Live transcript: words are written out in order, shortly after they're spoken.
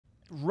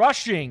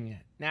Rushing.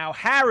 Now,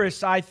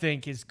 Harris, I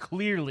think, has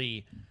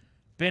clearly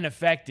been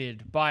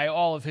affected by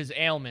all of his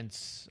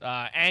ailments,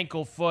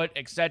 ankle, foot,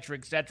 etc.,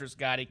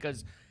 Scotty,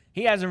 because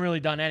he hasn't really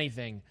done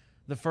anything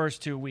the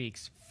first 2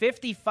 weeks.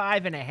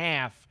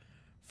 55.5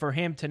 for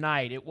him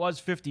tonight. It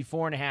was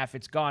 54.5.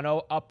 It's gone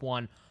up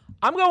one.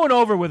 I'm going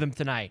over with him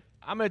tonight.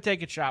 I'm going to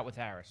take a shot with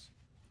Harris.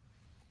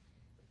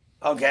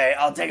 Okay,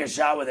 I'll take a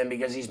shot with him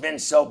because he's been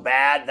so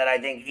bad that I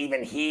think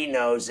even he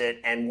knows it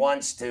and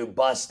wants to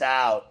bust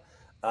out.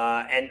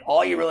 And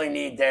all you really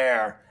need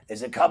there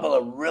is a couple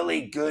of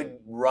really good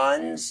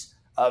runs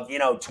of,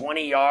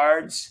 20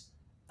 yards,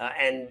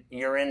 and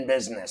you're in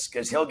business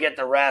because he'll get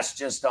the rest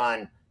just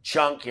on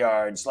chunk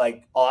yards,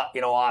 like,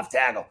 off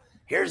tackle.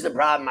 Here's the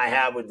problem I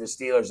have with the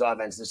Steelers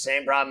offense. The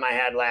same problem I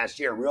had last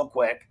year, real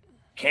quick.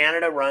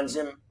 Canada runs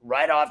him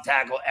right off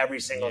tackle every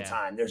single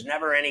time. There's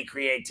never any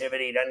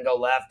creativity. He doesn't go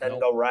left, doesn't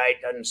go right,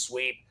 doesn't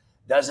sweep,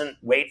 doesn't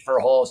wait for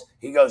holes.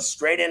 He goes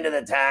straight into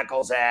the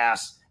tackle's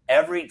ass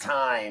every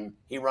time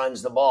he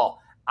runs the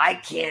ball. I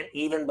can't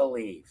even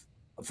believe,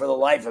 for the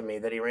life of me,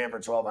 that he ran for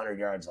 1,200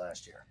 yards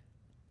last year.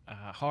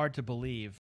 Hard to believe.